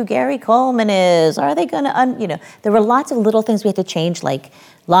understand who Gary Coleman is? Are they going to, there were lots of little things we had to change, like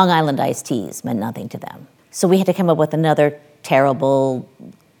Long Island iced teas meant nothing to them. So we had to come up with another terrible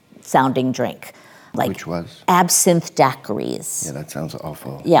sounding drink. Like Which was? Absinthe daiquiris. Yeah, that sounds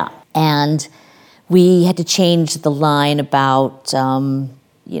awful. Yeah. And we had to change the line about,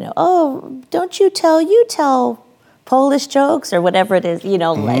 oh, don't you tell Polish jokes or whatever it is,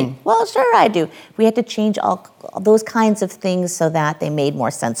 like, well, sure I do. We had to change all those kinds of things so that they made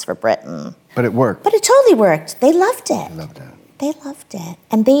more sense for Britain. But it worked. But it totally worked. They loved it. I loved it. They loved it.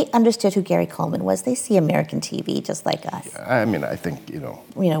 And they understood who Gary Coleman was. They see American TV just like us. I mean, I think,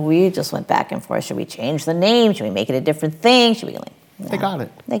 we just went back and forth. Should we change the name? Should we make it a different thing? Should we like, no. They got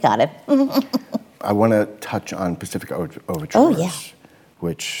it. They got it. I want to touch on Pacific Overtures, Oh, yeah.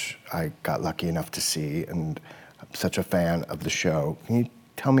 which I got lucky enough to see, and I'm such a fan of the show. Can you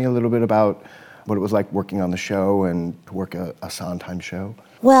tell me a little bit about what it was like working on the show and to work a Sondheim show?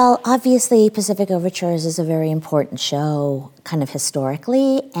 Well, obviously, Pacific Overtures is a very important show, kind of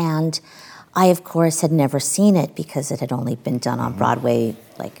historically, and I, of course, had never seen it because it had only been done on Broadway,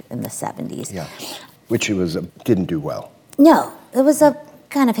 like, in the 70s. Yeah, which it didn't do well. No, it was a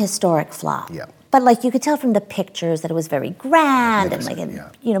kind of historic flop. Yeah. But, like, you could tell from the pictures that it was very grand and,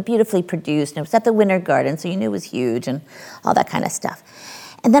 like, beautifully produced, and it was at the Winter Garden, so you knew it was huge and all that kind of stuff.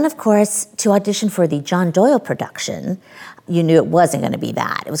 And then, of course, to audition for the John Doyle production, you knew it wasn't going to be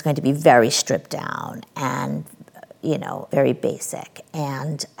that. It was going to be very stripped down and, very basic.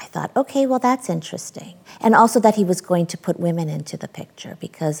 And I thought, okay, well, that's interesting. And also that he was going to put women into the picture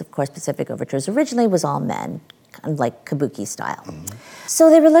because, of course, Pacific Overtures originally was all men, kind of like kabuki style.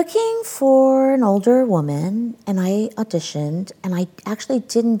 So they were looking for an older woman, and I auditioned, and I actually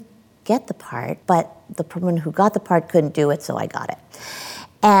didn't get the part, but the woman who got the part couldn't do it, so I got it.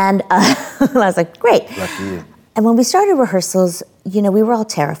 And I was like, great. Lucky you. And when we started rehearsals, we were all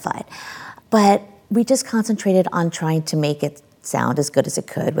terrified. But we just concentrated on trying to make it sound as good as it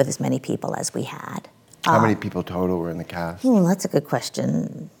could with as many people as we had. How many people total were in the cast? That's a good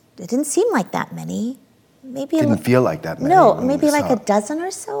question. It didn't seem like that many. Maybe Didn't feel like that many. No, when maybe we like saw a it. dozen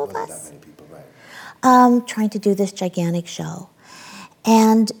or so of Wasn't us. that many people, right. Trying to do this gigantic show.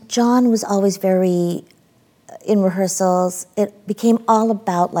 And John was always very, in rehearsals, it became all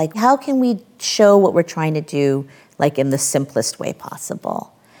about, like, how can we show what we're trying to do, like, in the simplest way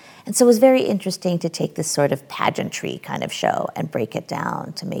possible? And so it was very interesting to take this sort of pageantry kind of show and break it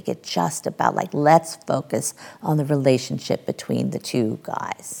down to make it just about, like, let's focus on the relationship between the two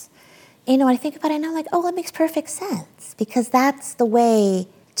guys. When I think about it now, I'm like, oh, that makes perfect sense, because that's the way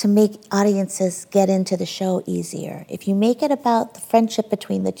to make audiences get into the show easier. If you make it about the friendship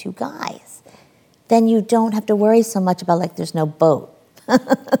between the two guys, then you don't have to worry so much about, like, there's no boat.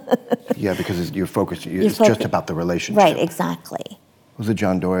 Yeah, because you're focused. It's just about the relationship. Right, exactly. Was it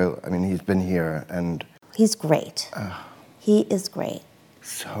John Doyle? I mean, he's been here and... He's great. He is great.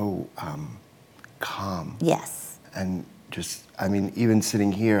 So calm. Yes. And just, I mean, even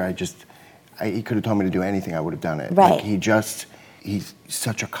sitting here, he could have told me to do anything, I would have done it. Right. Like he's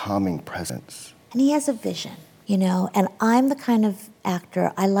such a calming presence. And he has a vision, and I'm the kind of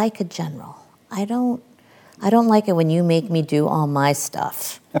actor, I like a general. I don't like it when you make me do all my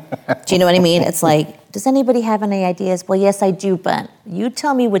stuff. Do you know what I mean? It's like, does anybody have any ideas? Well, yes, I do, but you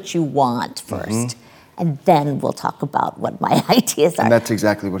tell me what you want first, and then we'll talk about what my ideas are. And that's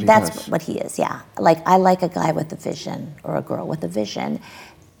exactly what he does. That's what he is, yeah. Like, I like a guy with a vision, or a girl with a vision,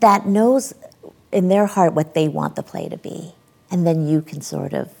 that knows in their heart what they want the play to be. And then you can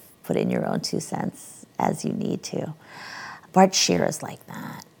sort of put in your own 2 cents as you need to. Bart Shear is like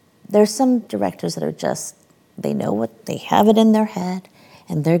that. There's some directors that are just, they have it in their head,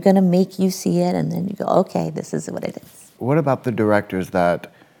 and they're gonna make you see it, and then you go, okay, this is what it is. What about the directors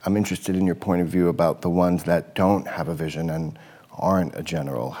that, I'm interested in your point of view about the ones that don't have a vision and aren't a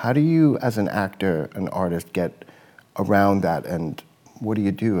general. How do you, as an actor, an artist, get around that, and what do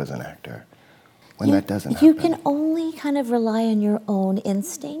you do as an actor when that doesn't happen? You can only kind of rely on your own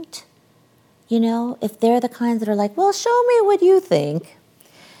instinct. If they're the kinds that are like, well, show me what you think,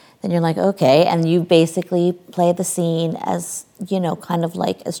 then you're like, okay, and you basically play the scene as, kind of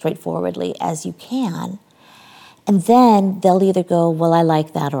like as straightforwardly as you can. And then they'll either go, well, I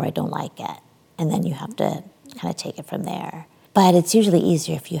like that, or I don't like it. And then you have to kind of take it from there. But it's usually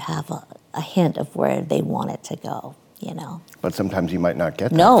easier if you have a hint of where they want it to go. you know. But sometimes you might not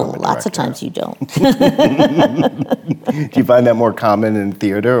get that No, from a lots of director. times you don't. Do you find that more common in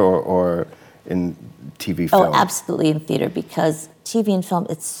theater or in TV film? Oh, absolutely in theater, because TV and film,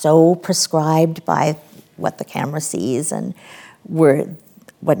 it's so prescribed by what the camera sees and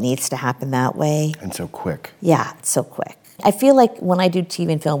what needs to happen that way. And so quick. Yeah, it's so quick. I feel like when I do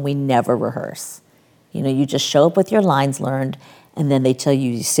TV and film, we never rehearse. You know, you just show up with your lines learned, and then they tell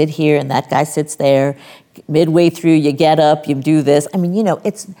you sit here and that guy sits there. Midway through, you get up, you do this. I mean, you know,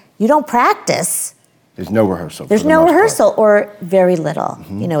 you don't practice. There's no rehearsal. There's no rehearsal, or very little.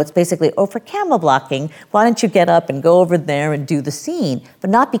 You know, it's basically, for camera blocking, why don't you get up and go over there and do the scene? But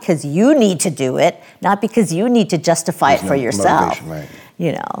not because you need to do it, not because you need to justify it for yourself. Right.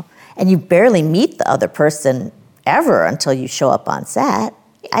 You know, and you barely meet the other person ever until you show up on set.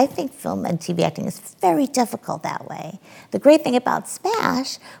 I think film and TV acting is very difficult that way. The great thing about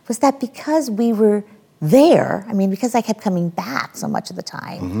Smash was that because we were there, I mean, because I kept coming back so much of the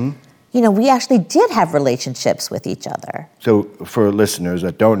time, you know, we actually did have relationships with each other. So for listeners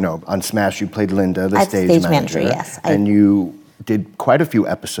that don't know, on Smash you played Linda, the stage manager. Yes. And you did quite a few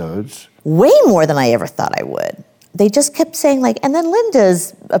episodes. Way more than I ever thought I would. They just kept saying, like, and then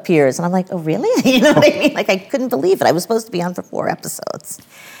Linda's appears. And I'm like, oh, really? You know what I mean? Like, I couldn't believe it. I was supposed to be on for 4 episodes.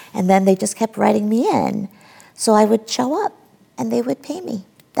 And then they just kept writing me in. So I would show up, and they would pay me.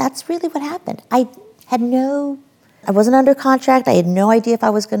 That's really what happened. I wasn't under contract. I had no idea if I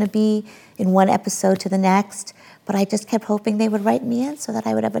was going to be in one episode to the next. But I just kept hoping they would write me in so that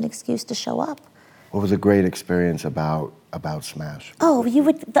I would have an excuse to show up. What was a great experience about Smash? Oh,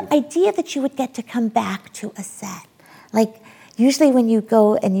 the idea that you would get to come back to a set. Like, usually when you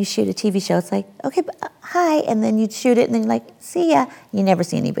go and you shoot a TV show, it's like, okay, hi, and then you'd shoot it, and then you're like, see ya. You never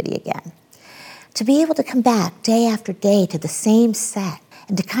see anybody again. To be able to come back day after day to the same set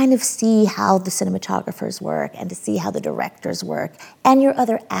and to kind of see how the cinematographers work and to see how the directors work and your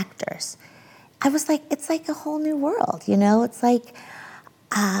other actors, I was like, it's like a whole new world, you know? It's like,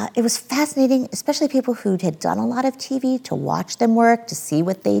 it was fascinating, especially people who had done a lot of TV, to watch them work, to see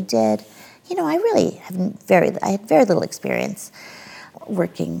what they did. You know, I had very little experience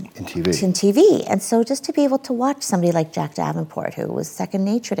working in TV. In TV. And so just to be able to watch somebody like Jack Davenport, who was second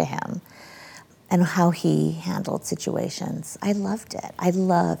nature to him, and how he handled situations, I loved it. I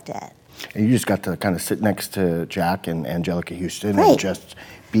loved it. And you just got to kind of sit next to Jack and Angelica Houston Right. and just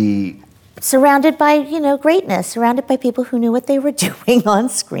be... Surrounded by, you know, greatness, surrounded by people who knew what they were doing on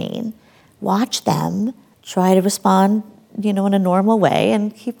screen. Watch them, try to respond, you know, in a normal way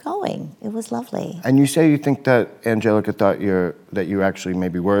and keep going. It was lovely. And you say you think that Angelica thought that you actually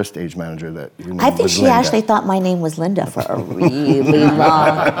maybe were a stage manager, that your name I think was she Linda. actually thought my name was Linda for a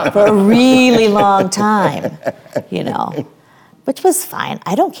really long time, you know, which was fine.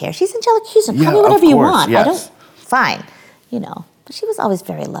 I don't care. She's Angelica Houston. Call Yeah, me whatever of you course, want. yes. Fine, you know. But she was always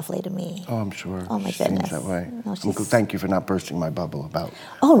very lovely to me. Oh, I'm sure. Oh, my She seems goodness. that way. No, she's- Thank you for not bursting my bubble about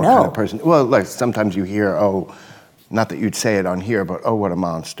Oh, what no. kind of person. Well, like sometimes you hear, oh, not that you'd say it on here, but oh, what a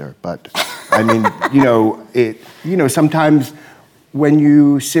monster. But I mean, sometimes when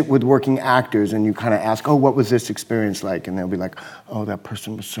you sit with working actors and you kind of ask, oh, what was this experience like? And they'll be like, oh, that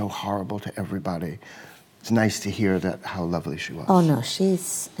person was so horrible to everybody. It's nice to hear how lovely she was. Oh, no,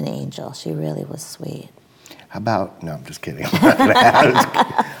 she's an angel. She really was sweet. How about, no, I'm just kidding.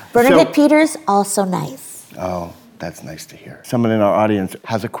 Bernadette Peters, also nice. Oh, that's nice to hear. Someone in our audience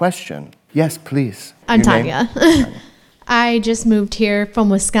has a question. Yes, please. I'm Your name? Tanya. I just moved here from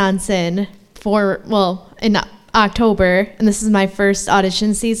Wisconsin in October, and this is my first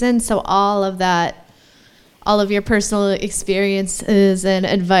audition season, so all of your personal experiences and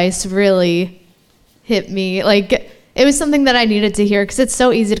advice really hit me. Like, it was something that I needed to hear because it's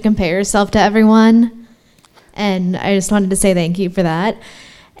so easy to compare yourself to everyone. And I just wanted to say thank you for that.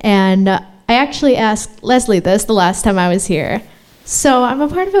 And I actually asked Leslie this the last time I was here. So I'm a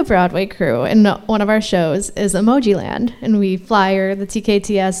part of a Broadway crew, and one of our shows is Emoji Land. And we flyer the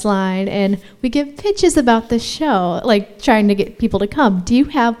TKTS line, and we give pitches about the show, like trying to get people to come. Do you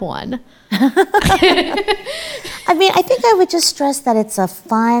have one? I mean, I think I would just stress that it's a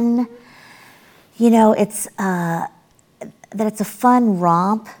fun, that it's a fun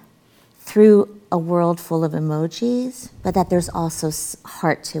romp through a world full of emojis, but that there's also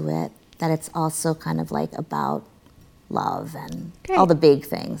heart to it, that it's also kind of like about love and all the big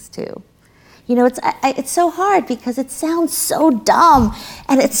things too. It's so hard because it sounds so dumb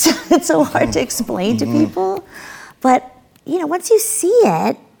and it's so hard to explain to people. But, once you see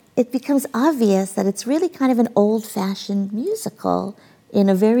it, it becomes obvious that it's really kind of an old-fashioned musical in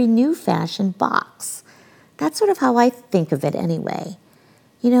a very new-fashioned box. That's sort of how I think of it anyway.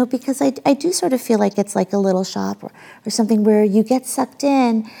 because I do sort of feel like it's like a little shop or something where you get sucked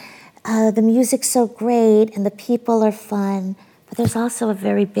in. The music's so great and the people are fun, but there's also a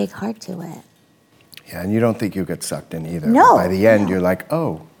very big heart to it. Yeah, and you don't think you'll get sucked in either. No. By the end, you're like,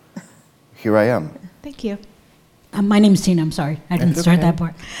 oh, here I am. Thank you. My name's Tina, I'm sorry. I didn't That's start okay. that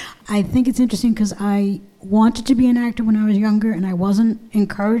part. I think it's interesting because I wanted to be an actor when I was younger, and I wasn't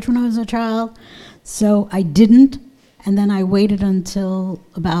encouraged when I was a child, so I didn't, and then I waited until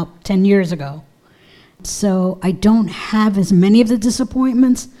about 10 years ago. So I don't have as many of the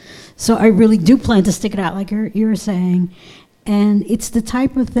disappointments, so I really do plan to stick it out, like you're saying. And it's the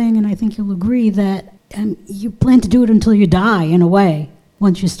type of thing, and I think you'll agree, that you plan to do it until you die, in a way,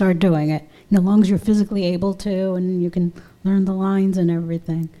 once you start doing it. As long as you're physically able to, and you can learn the lines and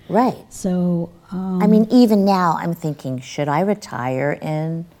everything. Right. So, I mean, even now I'm thinking, should I retire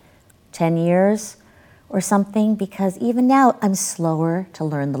in 10 years or something? Because even now I'm slower to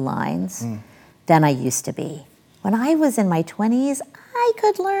learn the lines than I used to be. When I was in my 20s, I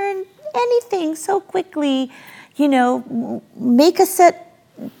could learn anything so quickly, make a set,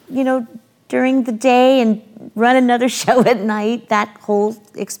 during the day and run another show at night, that whole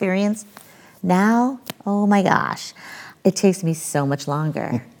experience. Now, oh my gosh, it takes me so much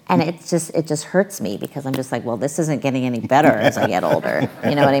longer. And it just hurts me because I'm just like, well, this isn't getting any better as I get older.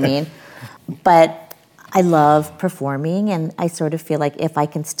 You know what I mean? But I love performing, and I sort of feel like if I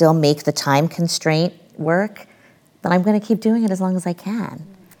can still make the time constraint work, then I'm going to keep doing it as long as I can.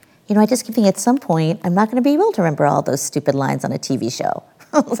 I just keep thinking at some point, I'm not going to be able to remember all those stupid lines on a TV show.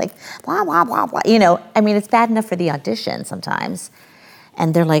 It's like, blah, blah, blah, blah. It's bad enough for the audition sometimes.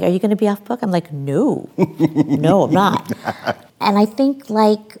 And they're like, are you going to be off book? I'm like, no, no, I'm not. And I think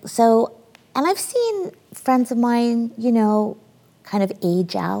and I've seen friends of mine, kind of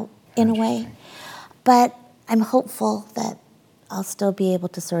age out in a way. But I'm hopeful that I'll still be able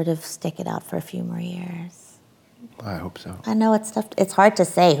to sort of stick it out for a few more years. I hope so. I know it's hard to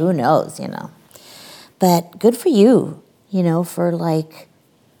say, who knows, But good for you, for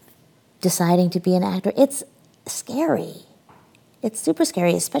deciding to be an actor. It's scary. It's super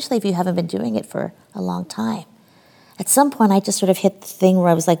scary, especially if you haven't been doing it for a long time. At some point, I just sort of hit the thing where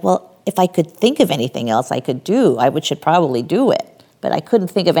I was like, well, if I could think of anything else I could do, should probably do it. But I couldn't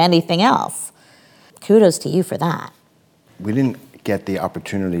think of anything else. Kudos to you for that. We didn't get the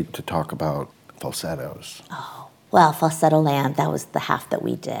opportunity to talk about falsettos. Oh, well, Falsetto Land, that was the half that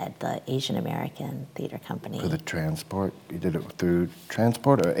we did, the Asian American Theater Company. For the transport? You did it through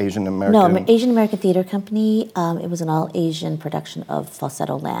transport or Asian American? No, Asian American Theater Company. It was an all-Asian production of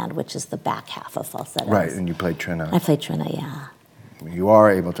Falsetto Land, which is the back half of Falsettos. Right, and you played Trina. I played Trina, yeah. You are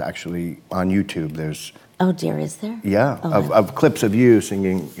able to actually, on YouTube, there's... Oh dear, is there? Yeah, of clips of you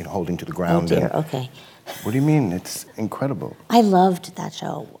singing, holding to the Oh ground. dear, okay. What do you mean? It's incredible. I loved that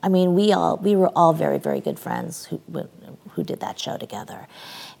show. I mean, we were all very, very good friends who did that show together.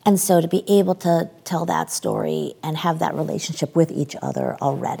 And so to be able to tell that story and have that relationship with each other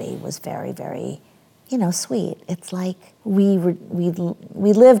already was very, very, sweet. It's like we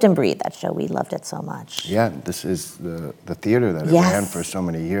lived and breathed that show. We loved it so much. Yeah, this is the theater that it Yes. ran for so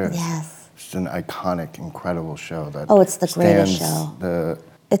many years. Yes. It's an iconic, incredible show. It's the greatest show. The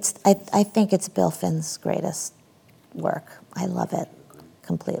I think it's Bill Finn's greatest work. I love it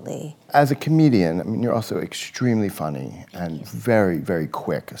completely. As a comedian, you're also extremely funny and very, very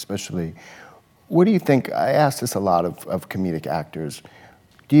quick, especially. What do you think? I ask this a lot of comedic actors.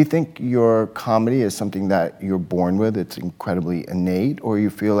 Do you think your comedy is something that you're born with, it's incredibly innate, or you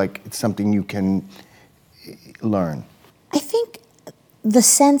feel like it's something you can learn? I think the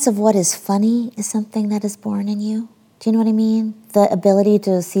sense of what is funny is something that is born in you. Do you know what I mean? The ability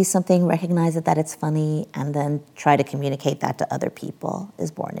to see something, recognize that it's funny, and then try to communicate that to other people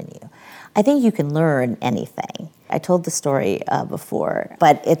is born in you. I think you can learn anything. I told the story before,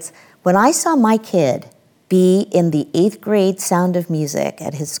 but it's when I saw my kid be in the 8th grade Sound of Music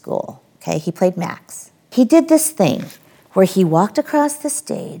at his school, okay, he played Max. He did this thing where he walked across the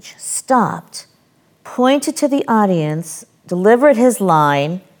stage, stopped, pointed to the audience, delivered his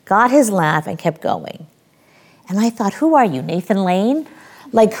line, got his laugh, and kept going. And I thought, who are you, Nathan Lane?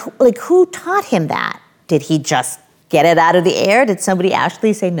 Like who taught him that? Did he just get it out of the air? Did somebody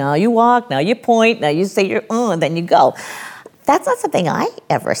actually say, now you walk, now you point, now you say your and then you go? That's not something I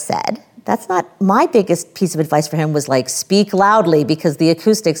ever said. That's not, my biggest piece of advice for him was speak loudly because the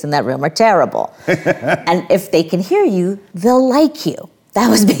acoustics in that room are terrible. And if they can hear you, they'll like you. That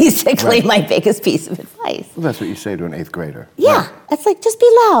was basically my biggest piece of advice. Well, that's what you say to an 8th grader. Yeah, it's like, just be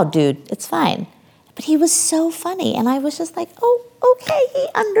loud, dude, it's fine. But he was so funny, and I was just like, oh, okay, he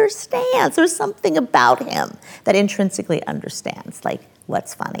understands. There's something about him that intrinsically understands,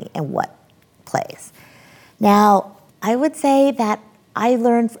 what's funny and what plays. Now, I would say that I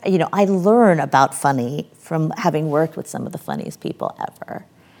learn about funny from having worked with some of the funniest people ever.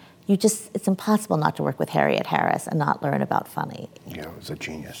 It's impossible not to work with Harriet Harris and not learn about funny. Yeah, it was a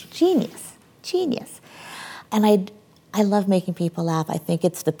genius. Genius. And I love making people laugh. I think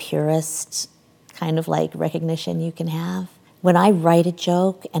it's the purest kind of like recognition you can have. When I write a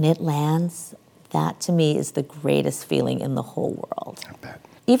joke and it lands, that to me is the greatest feeling in the whole world. I bet.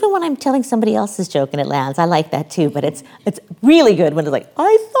 Even when I'm telling somebody else's joke and it lands, I like that too, but it's really good when it's like,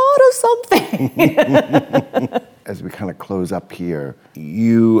 I thought of something. As we kind of close up here,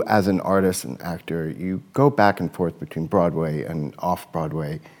 you as an artist and actor, you go back and forth between Broadway and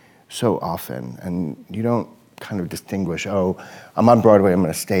off-Broadway so often, and you don't kind of distinguish, oh, I'm on Broadway, I'm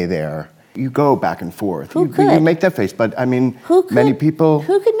going to stay there. You go back and forth. Who could? You make that face, but I mean, many people...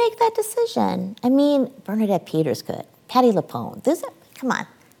 Who could make that decision? I mean, Bernadette Peters could. Patti LuPone. Come on.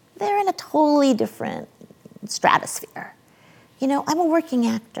 They're in a totally different stratosphere. I'm a working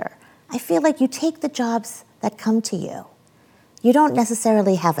actor. I feel like you take the jobs that come to you. You don't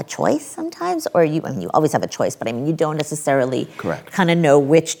necessarily have a choice sometimes, or you always have a choice, but you don't necessarily kind of know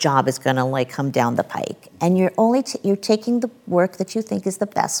which job is going to come down the pike. And you're taking the work that you think is the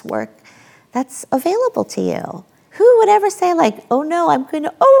best work that's available to you. Who would ever say oh no, I'm going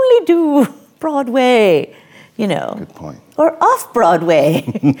to only do Broadway, Good point. Or off-Broadway.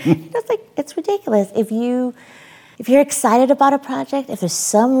 It's ridiculous. If you're excited about a project, if there's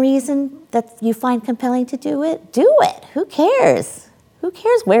some reason that you find compelling to do it, do it. Who cares? Who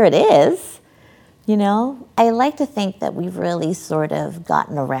cares where it is? I like to think that we've really sort of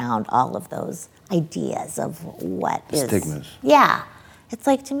gotten around all of those ideas of what is... Stigmas. Yeah. It's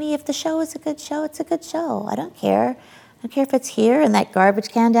to me, if the show is a good show, it's a good show. I don't care. I don't care if it's here in that garbage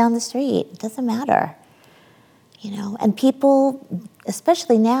can down the street. It doesn't matter. And people,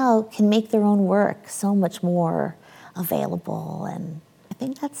 especially now, can make their own work so much more available, and I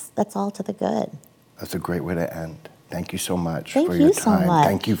think that's all to the good. That's a great way to end. Thank you so much for your time. So much.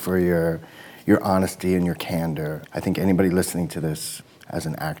 Thank you for your honesty and your candor. I think anybody listening to this as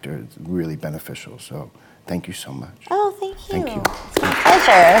an actor is really beneficial, so thank you so much. Oh, thank you. Thank you. It's my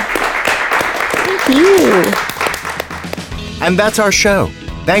pleasure. Thank you. And that's our show.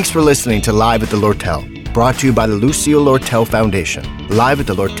 Thanks for listening to Live at the Lortel, brought to you by the Lucille Lortel Foundation. Live at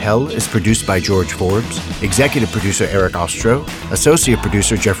the Lortel is produced by George Forbes, executive producer Eric Ostro, associate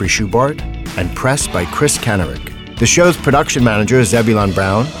producer Jeffrey Schubart, and press by Chris Kanarick. The show's production manager is Zebulon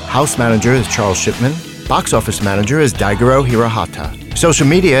Brown, house manager is Charles Shipman, box office manager is Daigoro Hirahata. Social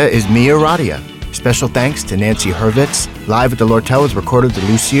media is Mia Radia. Special thanks to Nancy Hurwitz. Live at the Lortel is recorded at the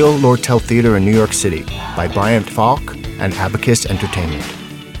Lucille Lortel Theater in New York City by Bryant Falk and Abacus Entertainment.